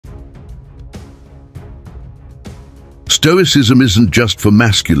Stoicism isn't just for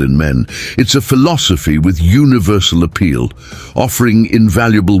masculine men, it's a philosophy with universal appeal, offering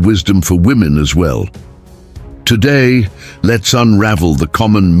invaluable wisdom for women as well. Today, let's unravel the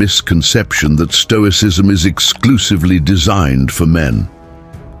common misconception that Stoicism is exclusively designed for men.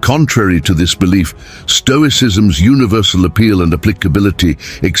 Contrary to this belief, Stoicism's universal appeal and applicability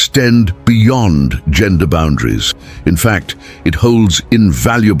extend beyond gender boundaries. In fact, it holds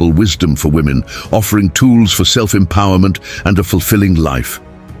invaluable wisdom for women, offering tools for self-empowerment and a fulfilling life.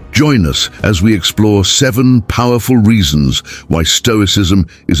 Join us as we explore 7 powerful reasons why Stoicism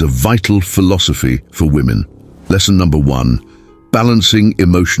is a vital philosophy for women. Lesson number 1: balancing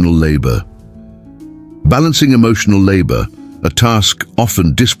emotional labor. Balancing emotional labor, a task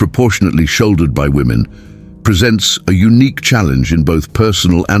often disproportionately shouldered by women, presents a unique challenge in both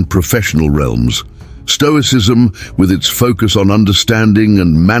personal and professional realms. Stoicism, with its focus on understanding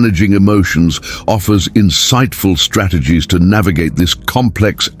and managing emotions, offers insightful strategies to navigate this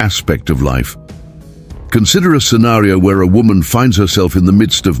complex aspect of life. Consider a scenario where a woman finds herself in the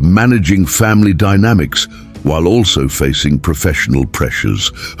midst of managing family dynamics, while also facing professional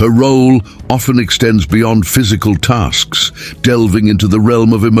pressures. Her role often extends beyond physical tasks, delving into the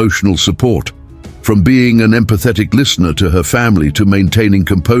realm of emotional support. From being an empathetic listener to her family to maintaining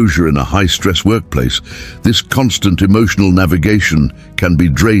composure in a high-stress workplace, this constant emotional navigation can be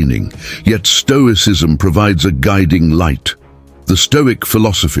draining, yet Stoicism provides a guiding light. The Stoic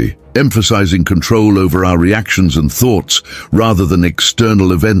philosophy, emphasizing control over our reactions and thoughts rather than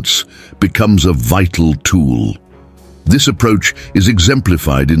external events, becomes a vital tool. This approach is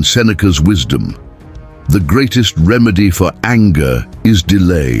exemplified in Seneca's wisdom. The greatest remedy for anger is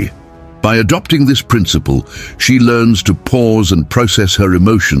delay. By adopting this principle, she learns to pause and process her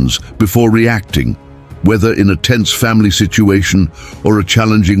emotions before reacting, whether in a tense family situation or a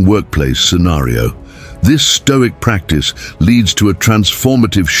challenging workplace scenario. This Stoic practice leads to a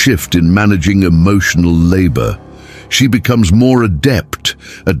transformative shift in managing emotional labor. She becomes more adept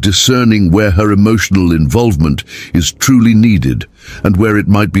at discerning where her emotional involvement is truly needed and where it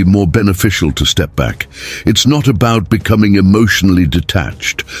might be more beneficial to step back. It's not about becoming emotionally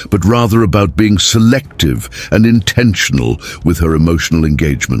detached, but rather about being selective and intentional with her emotional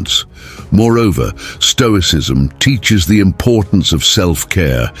engagements. Moreover, Stoicism teaches the importance of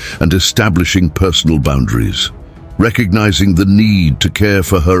self-care and establishing personal boundaries. Recognizing the need to care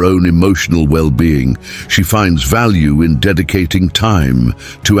for her own emotional well-being, she finds value in dedicating time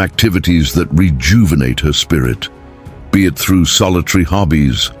to activities that rejuvenate her spirit, be it through solitary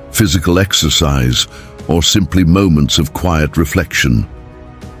hobbies, physical exercise, or simply moments of quiet reflection.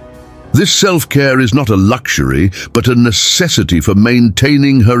 This self-care is not a luxury, but a necessity for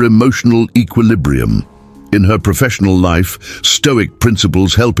maintaining her emotional equilibrium. In her professional life, Stoic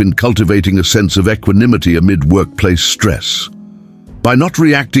principles help in cultivating a sense of equanimity amid workplace stress. By not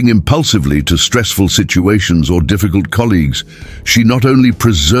reacting impulsively to stressful situations or difficult colleagues, she not only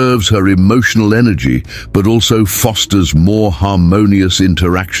preserves her emotional energy, but also fosters more harmonious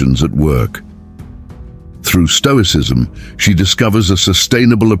interactions at work. Through Stoicism, she discovers a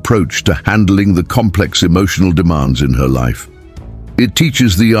sustainable approach to handling the complex emotional demands in her life. It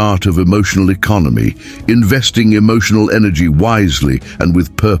teaches the art of emotional economy, investing emotional energy wisely and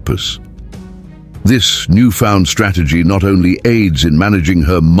with purpose. This newfound strategy not only aids in managing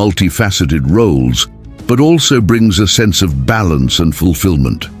her multifaceted roles, but also brings a sense of balance and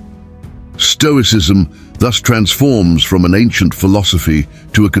fulfillment. Stoicism thus transforms from an ancient philosophy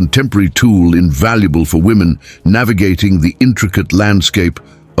to a contemporary tool invaluable for women navigating the intricate landscape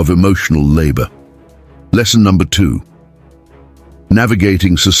of emotional labor. Lesson number 2.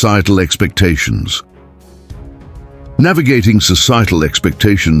 Navigating societal expectations. Navigating societal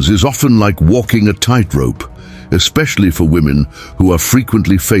expectations is often like walking a tightrope, especially for women who are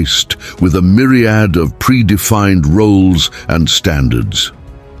frequently faced with a myriad of predefined roles and standards.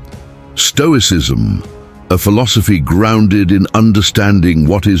 Stoicism, a philosophy grounded in understanding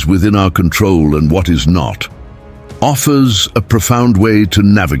what is within our control and what is not, offers a profound way to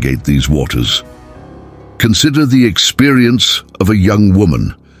navigate these waters. Consider the experience of a young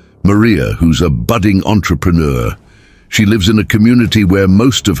woman, Maria, who's a budding entrepreneur. She lives in a community where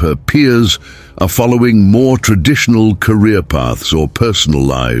most of her peers are following more traditional career paths or personal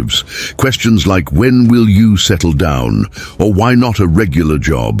lives. Questions like when will you settle down or why not a regular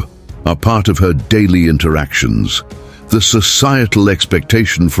job are part of her daily interactions. The societal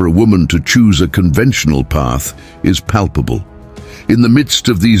expectation for a woman to choose a conventional path is palpable. In the midst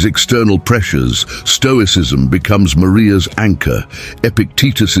of these external pressures, Stoicism becomes Maria's anchor.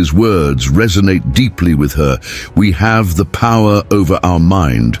 Epictetus's words resonate deeply with her. We have the power over our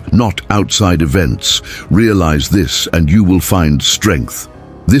mind, not outside events. Realize this and you will find strength.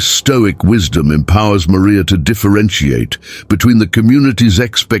 This Stoic wisdom empowers Maria to differentiate between the community's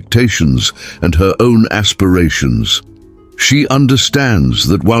expectations and her own aspirations. She understands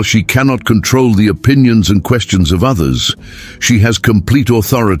that while she cannot control the opinions and questions of others, she has complete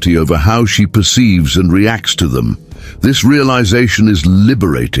authority over how she perceives and reacts to them. This realization is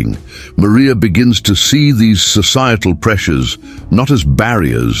liberating. Maria begins to see these societal pressures not as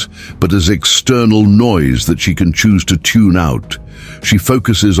barriers, but as external noise that she can choose to tune out. She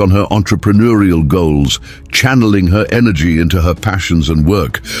focuses on her entrepreneurial goals, channeling her energy into her passions and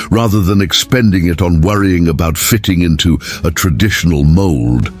work, rather than expending it on worrying about fitting into a traditional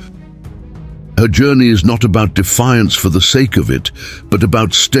mold. Her journey is not about defiance for the sake of it, but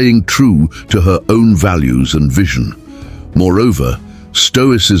about staying true to her own values and vision. Moreover,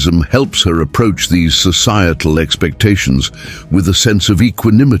 Stoicism helps her approach these societal expectations with a sense of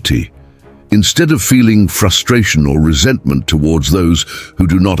equanimity. Instead of feeling frustration or resentment towards those who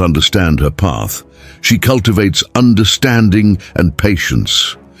do not understand her path, she cultivates understanding and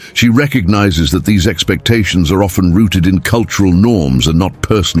patience. She recognizes that these expectations are often rooted in cultural norms and not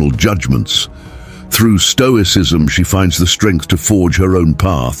personal judgments. Through Stoicism, she finds the strength to forge her own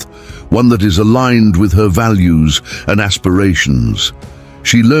path, one that is aligned with her values and aspirations.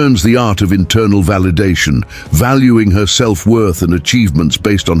 She learns the art of internal validation, valuing her self-worth and achievements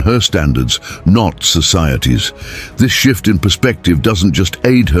based on her standards, not society's. This shift in perspective doesn't just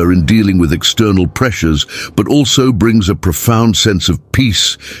aid her in dealing with external pressures, but also brings a profound sense of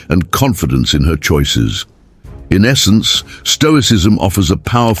peace and confidence in her choices. In essence, Stoicism offers a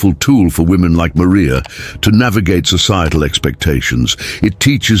powerful tool for women like Maria to navigate societal expectations. It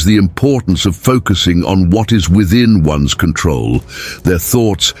teaches the importance of focusing on what is within one's control, their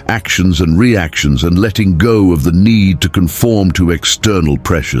thoughts, actions and reactions, and letting go of the need to conform to external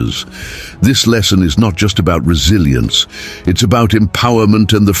pressures. This lesson is not just about resilience, it's about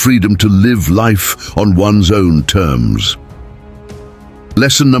empowerment and the freedom to live life on one's own terms.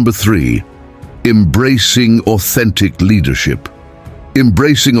 Lesson number 3. Embracing authentic leadership.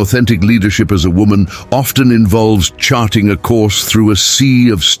 Embracing authentic leadership as a woman often involves charting a course through a sea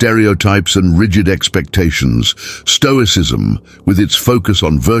of stereotypes and rigid expectations. Stoicism, with its focus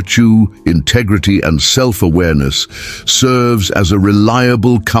on virtue, integrity, and self-awareness, serves as a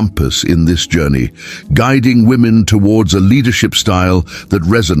reliable compass in this journey, guiding women towards a leadership style that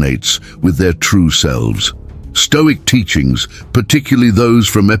resonates with their true selves. Stoic teachings, particularly those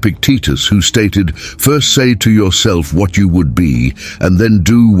from Epictetus, who stated, "First say to yourself what you would be, and then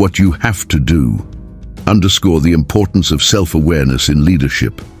do what you have to do," underscore the importance of self-awareness in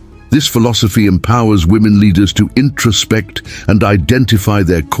leadership. This philosophy empowers women leaders to introspect and identify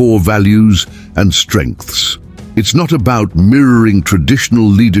their core values and strengths. It's not about mirroring traditional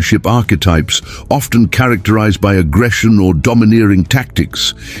leadership archetypes, often characterized by aggression or domineering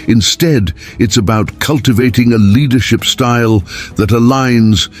tactics. Instead, it's about cultivating a leadership style that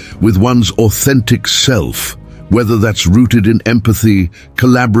aligns with one's authentic self, whether that's rooted in empathy,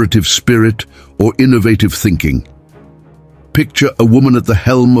 collaborative spirit, or innovative thinking. Picture a woman at the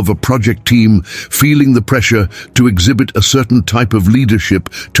helm of a project team, feeling the pressure to exhibit a certain type of leadership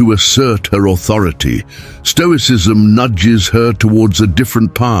to assert her authority. Stoicism nudges her towards a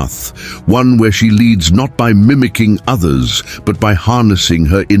different path, one where she leads not by mimicking others, but by harnessing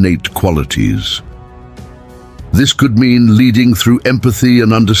her innate qualities. This could mean leading through empathy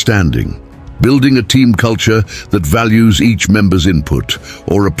and understanding, building a team culture that values each member's input,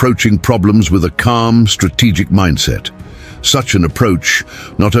 or approaching problems with a calm, strategic mindset. Such an approach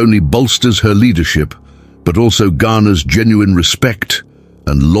not only bolsters her leadership, but also garners genuine respect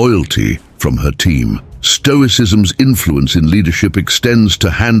and loyalty from her team. Stoicism's influence in leadership extends to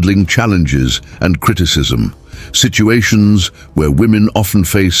handling challenges and criticism, situations where women often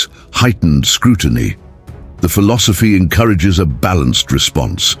face heightened scrutiny. The philosophy encourages a balanced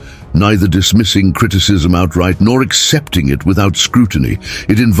response, neither dismissing criticism outright nor accepting it without scrutiny.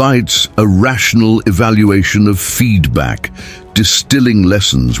 It invites a rational evaluation of feedback, distilling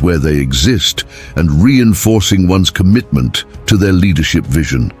lessons where they exist and reinforcing one's commitment to their leadership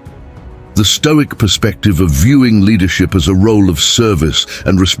vision. The Stoic perspective of viewing leadership as a role of service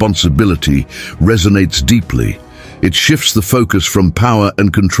and responsibility resonates deeply. It shifts the focus from power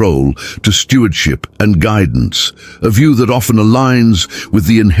and control to stewardship and guidance, a view that often aligns with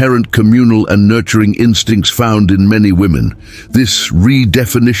the inherent communal and nurturing instincts found in many women. This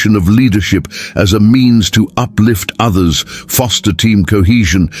redefinition of leadership as a means to uplift others, foster team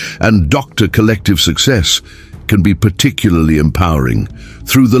cohesion, and doctor collective success can be particularly empowering.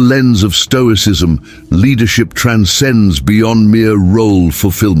 Through the lens of Stoicism, leadership transcends beyond mere role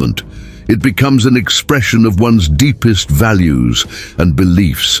fulfillment. It becomes an expression of one's deepest values and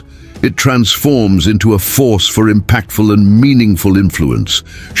beliefs. It transforms into a force for impactful and meaningful influence,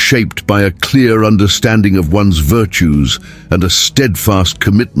 shaped by a clear understanding of one's virtues and a steadfast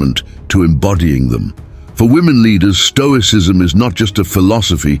commitment to embodying them. For women leaders, Stoicism is not just a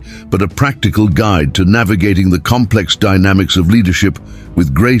philosophy, but a practical guide to navigating the complex dynamics of leadership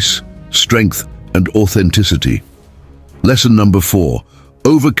with grace, strength, and authenticity. Lesson number 4.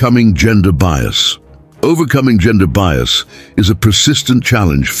 Overcoming gender bias. Overcoming gender bias is a persistent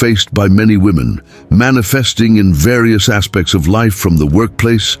challenge faced by many women, manifesting in various aspects of life from the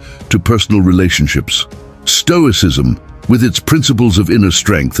workplace to personal relationships. Stoicism, with its principles of inner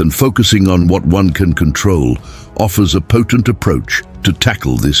strength and focusing on what one can control, offers a potent approach to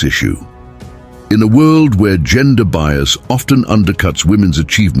tackle this issue. In a world where gender bias often undercuts women's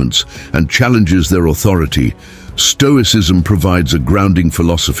achievements and challenges their authority, Stoicism provides a grounding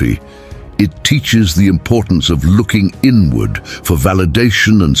philosophy. It teaches the importance of looking inward for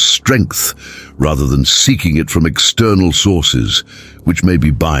validation and strength rather than seeking it from external sources, which may be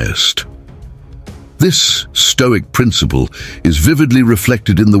biased. This Stoic principle is vividly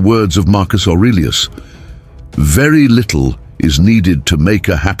reflected in the words of Marcus Aurelius. "Very little is needed to make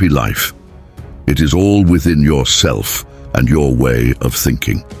a happy life. It is all within yourself and your way of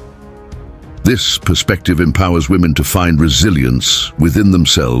thinking." This perspective empowers women to find resilience within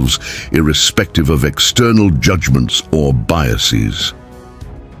themselves, irrespective of external judgments or biases.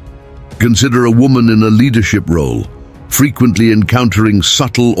 Consider a woman in a leadership role, frequently encountering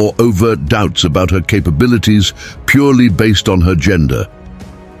subtle or overt doubts about her capabilities purely based on her gender.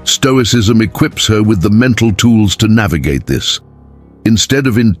 Stoicism equips her with the mental tools to navigate this. Instead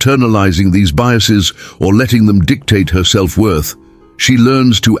of internalizing these biases or letting them dictate her self-worth, she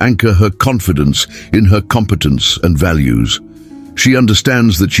learns to anchor her confidence in her competence and values. She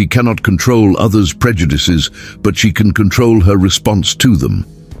understands that she cannot control others' prejudices, but she can control her response to them.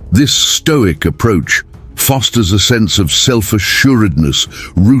 This Stoic approach fosters a sense of self-assuredness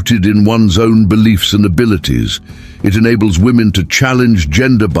rooted in one's own beliefs and abilities. It enables women to challenge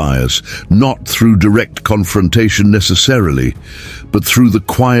gender bias, not through direct confrontation necessarily, but through the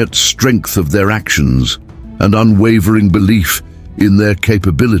quiet strength of their actions and unwavering belief in their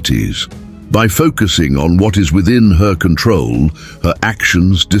capabilities. By focusing on what is within her control, her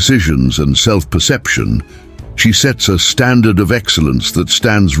actions, decisions, and self-perception, she sets a standard of excellence that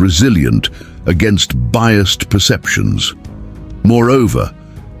stands resilient against biased perceptions. Moreover,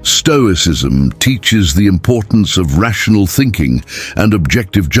 Stoicism teaches the importance of rational thinking and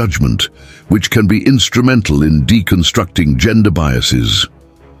objective judgment, which can be instrumental in deconstructing gender biases.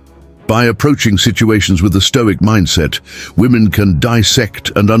 By approaching situations with a Stoic mindset, women can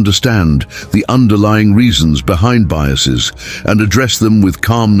dissect and understand the underlying reasons behind biases and address them with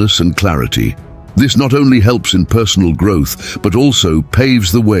calmness and clarity. This not only helps in personal growth, but also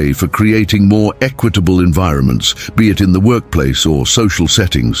paves the way for creating more equitable environments, be it in the workplace or social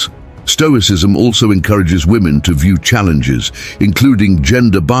settings. Stoicism also encourages women to view challenges, including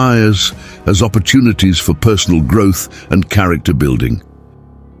gender bias, as opportunities for personal growth and character building.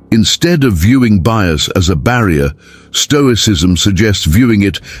 Instead of viewing bias as a barrier, Stoicism suggests viewing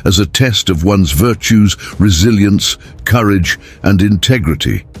it as a test of one's virtues, resilience, courage, and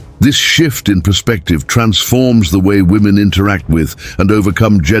integrity. This shift in perspective transforms the way women interact with and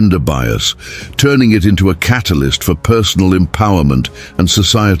overcome gender bias, turning it into a catalyst for personal empowerment and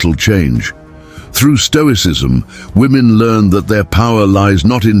societal change. Through Stoicism, women learn that their power lies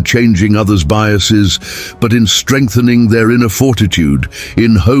not in changing others' biases, but in strengthening their inner fortitude,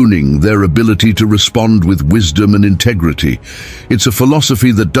 in honing their ability to respond with wisdom and integrity. It's a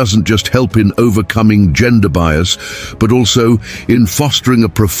philosophy that doesn't just help in overcoming gender bias, but also in fostering a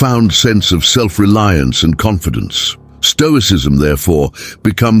profound sense of self-reliance and confidence. Stoicism, therefore,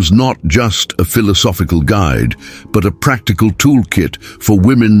 becomes not just a philosophical guide, but a practical toolkit for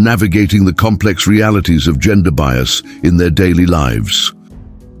women navigating the complex realities of gender bias in their daily lives.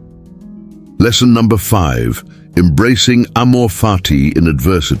 Lesson number 5. Embracing amor fati in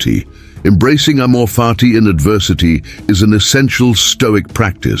adversity. Embracing amor fati in adversity is an essential Stoic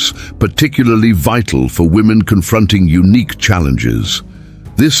practice, particularly vital for women confronting unique challenges.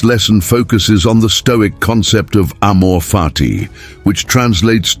 This lesson focuses on the Stoic concept of amor fati, which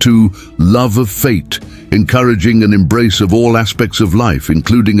translates to love of fate, encouraging an embrace of all aspects of life,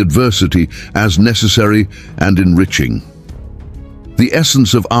 including adversity, as necessary and enriching. The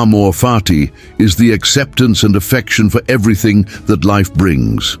essence of amor fati is the acceptance and affection for everything that life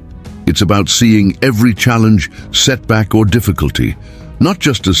brings. It's about seeing every challenge, setback, or difficulty, not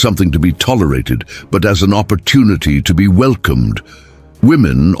just as something to be tolerated, but as an opportunity to be welcomed.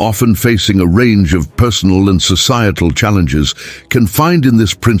 Women, often facing a range of personal and societal challenges, can find in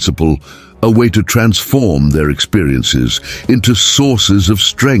this principle a way to transform their experiences into sources of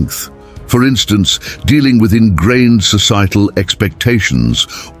strength. For instance, dealing with ingrained societal expectations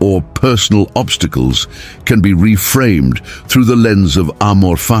or personal obstacles can be reframed through the lens of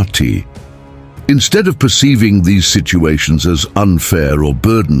amor fati. Instead of perceiving these situations as unfair or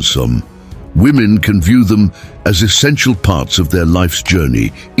burdensome, women can view them as essential parts of their life's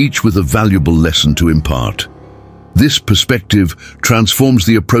journey, each with a valuable lesson to impart. This perspective transforms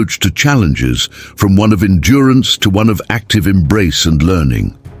the approach to challenges from one of endurance to one of active embrace and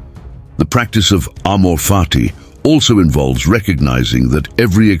learning. The practice of amor fati also involves recognizing that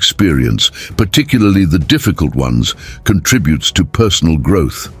every experience, particularly the difficult ones, contributes to personal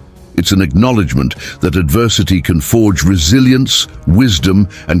growth. It's an acknowledgement that adversity can forge resilience, wisdom,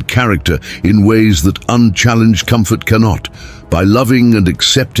 and character in ways that unchallenged comfort cannot. By loving and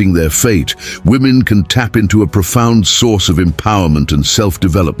accepting their fate, women can tap into a profound source of empowerment and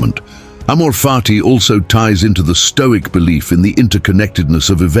self-development. Amor fati also ties into the Stoic belief in the interconnectedness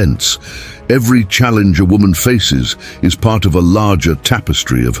of events. Every challenge a woman faces is part of a larger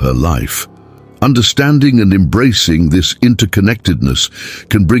tapestry of her life. Understanding and embracing this interconnectedness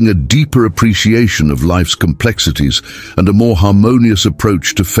can bring a deeper appreciation of life's complexities and a more harmonious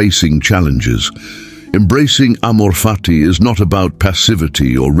approach to facing challenges. Embracing amor fati is not about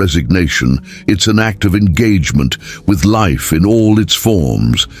passivity or resignation. It's an act of engagement with life in all its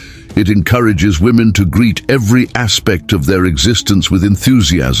forms. It encourages women to greet every aspect of their existence with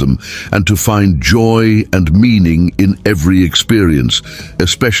enthusiasm and to find joy and meaning in every experience,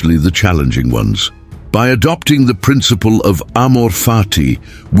 especially the challenging ones. By adopting the principle of amor fati,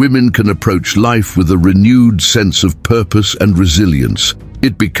 women can approach life with a renewed sense of purpose and resilience.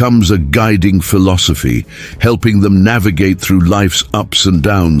 It becomes a guiding philosophy, helping them navigate through life's ups and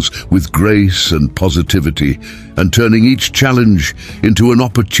downs with grace and positivity, and turning each challenge into an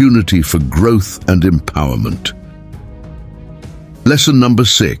opportunity for growth and empowerment. Lesson number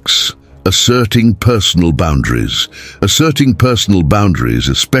 6. Asserting personal boundaries. Asserting personal boundaries,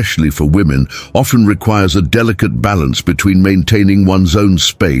 especially for women, often requires a delicate balance between maintaining one's own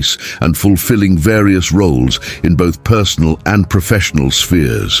space and fulfilling various roles in both personal and professional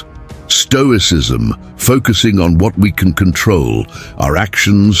spheres. Stoicism, focusing on what we can control, our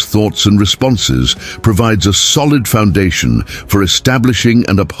actions, thoughts, and responses, provides a solid foundation for establishing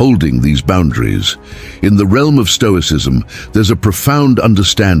and upholding these boundaries. In the realm of Stoicism, there's a profound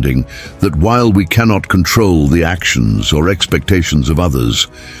understanding that while we cannot control the actions or expectations of others,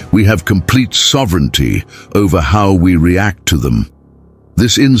 we have complete sovereignty over how we react to them.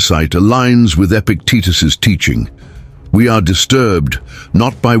 This insight aligns with Epictetus's teaching. We are disturbed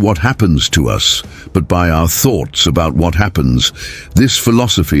not by what happens to us, but by our thoughts about what happens. This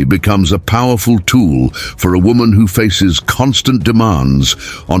philosophy becomes a powerful tool for a woman who faces constant demands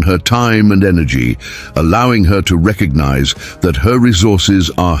on her time and energy, allowing her to recognize that her resources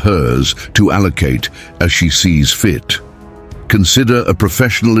are hers to allocate as she sees fit. Consider a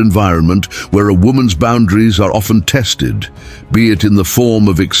professional environment where a woman's boundaries are often tested, be it in the form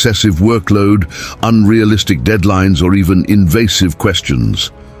of excessive workload, unrealistic deadlines, or even invasive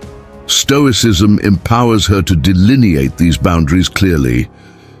questions. Stoicism empowers her to delineate these boundaries clearly.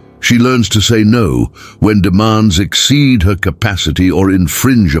 She learns to say no when demands exceed her capacity or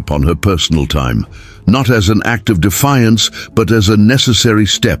infringe upon her personal time, not as an act of defiance, but as a necessary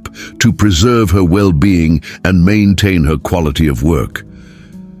step to preserve her well-being and maintain her quality of work.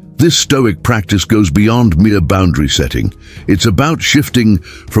 This Stoic practice goes beyond mere boundary setting. It's about shifting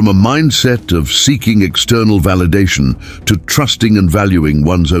from a mindset of seeking external validation to trusting and valuing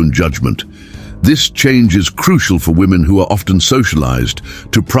one's own judgment. This change is crucial for women who are often socialized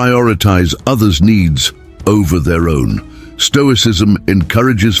to prioritize others' needs over their own. Stoicism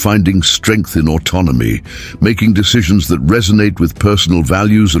encourages finding strength in autonomy, making decisions that resonate with personal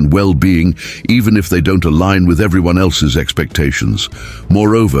values and well-being, even if they don't align with everyone else's expectations.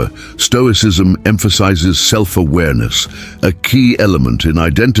 Moreover, Stoicism emphasizes self-awareness, a key element in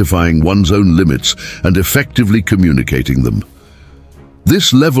identifying one's own limits and effectively communicating them.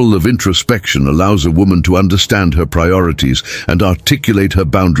 This level of introspection allows a woman to understand her priorities and articulate her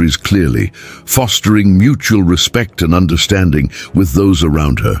boundaries clearly, fostering mutual respect and understanding with those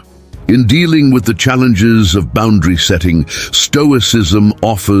around her. In dealing with the challenges of boundary setting, Stoicism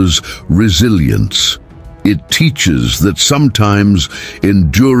offers resilience. It teaches that sometimes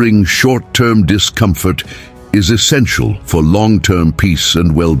enduring short-term discomfort is essential for long-term peace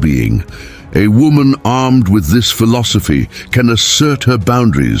and well-being. A woman armed with this philosophy can assert her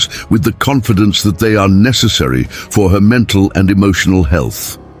boundaries with the confidence that they are necessary for her mental and emotional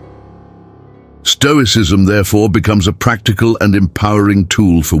health. Stoicism, therefore, becomes a practical and empowering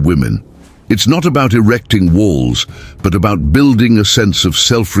tool for women. It's not about erecting walls, but about building a sense of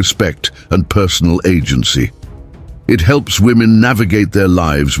self-respect and personal agency. It helps women navigate their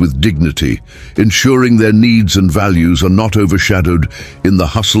lives with dignity, ensuring their needs and values are not overshadowed in the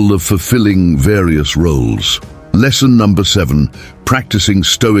hustle of fulfilling various roles. Lesson number 7, practicing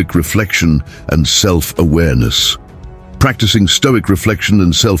Stoic reflection and self-awareness. Practicing Stoic reflection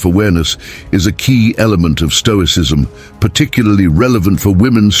and self-awareness is a key element of Stoicism, particularly relevant for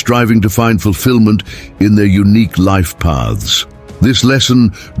women striving to find fulfillment in their unique life paths. This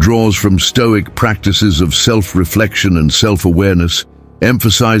lesson draws from Stoic practices of self-reflection and self-awareness,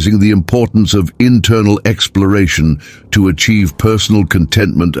 emphasizing the importance of internal exploration to achieve personal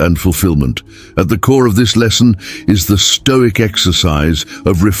contentment and fulfillment. At the core of this lesson is the Stoic exercise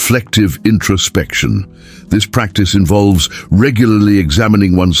of reflective introspection. This practice involves regularly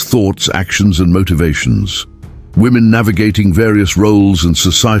examining one's thoughts, actions, and motivations. Women navigating various roles and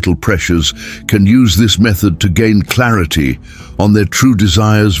societal pressures can use this method to gain clarity on their true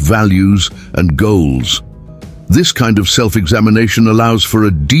desires, values, and goals. This kind of self-examination allows for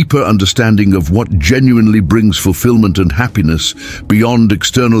a deeper understanding of what genuinely brings fulfillment and happiness beyond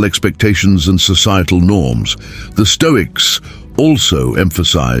external expectations and societal norms. The Stoics also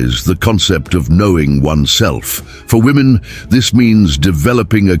emphasize the concept of knowing oneself. For women, this means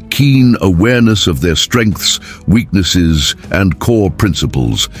developing a keen awareness of their strengths, weaknesses, and core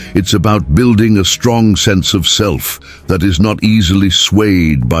principles. It's about building a strong sense of self that is not easily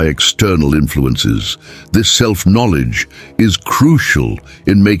swayed by external influences. This self-knowledge is crucial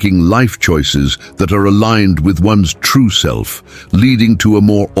in making life choices that are aligned with one's true self, leading to a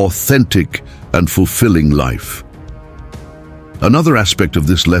more authentic and fulfilling life. Another aspect of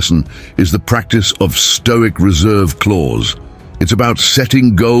this lesson is the practice of Stoic reserve clause. It's about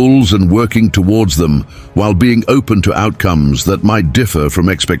setting goals and working towards them while being open to outcomes that might differ from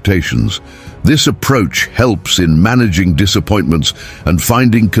expectations. This approach helps in managing disappointments and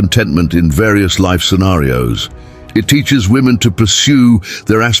finding contentment in various life scenarios. It teaches women to pursue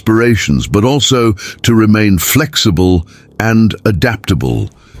their aspirations, but also to remain flexible and adaptable,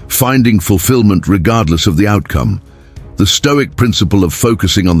 finding fulfillment regardless of the outcome. The Stoic principle of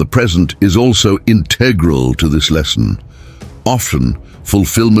focusing on the present is also integral to this lesson. Often,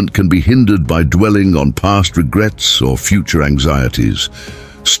 fulfillment can be hindered by dwelling on past regrets or future anxieties.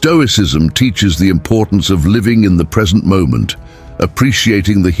 Stoicism teaches the importance of living in the present moment,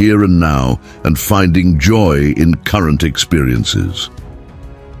 appreciating the here and now, and finding joy in current experiences.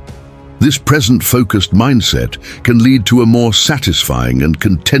 This present-focused mindset can lead to a more satisfying and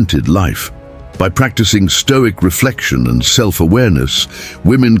contented life. By practicing Stoic reflection and self-awareness,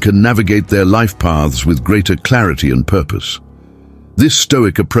 women can navigate their life paths with greater clarity and purpose. This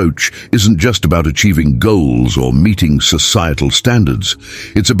Stoic approach isn't just about achieving goals or meeting societal standards.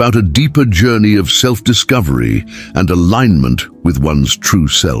 It's about a deeper journey of self-discovery and alignment with one's true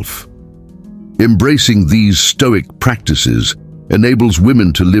self. Embracing these Stoic practices enables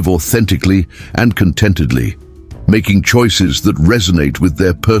women to live authentically and contentedly, making choices that resonate with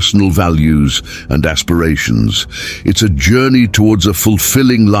their personal values and aspirations. It's a journey towards a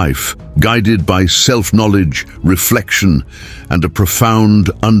fulfilling life, guided by self-knowledge, reflection, and a profound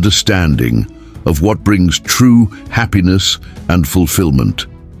understanding of what brings true happiness and fulfillment.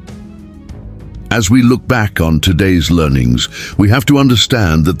 As we look back on today's learnings, we have to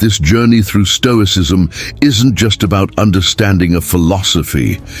understand that this journey through Stoicism isn't just about understanding a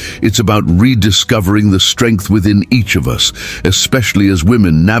philosophy. It's about rediscovering the strength within each of us, especially as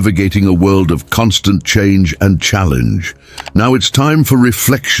women navigating a world of constant change and challenge. Now it's time for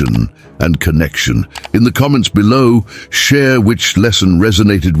reflection and connection. In the comments below, share which lesson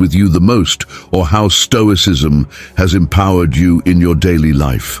resonated with you the most, or how Stoicism has empowered you in your daily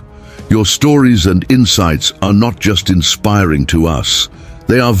life. Your stories and insights are not just inspiring to us.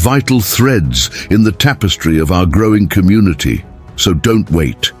 They are vital threads in the tapestry of our growing community. So don't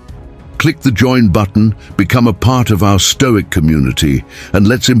wait. Click the join button, become a part of our Stoic community, and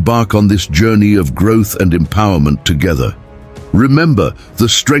let's embark on this journey of growth and empowerment together. Remember, the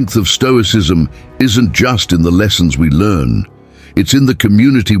strength of Stoicism isn't just in the lessons we learn. It's in the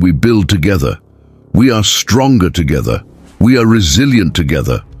community we build together. We are stronger together. We are resilient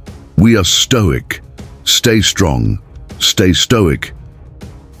together. We are Stoic. Stay strong. Stay Stoic.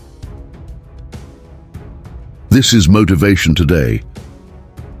 This is Motivation Today.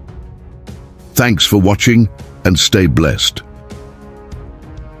 Thanks for watching and stay blessed.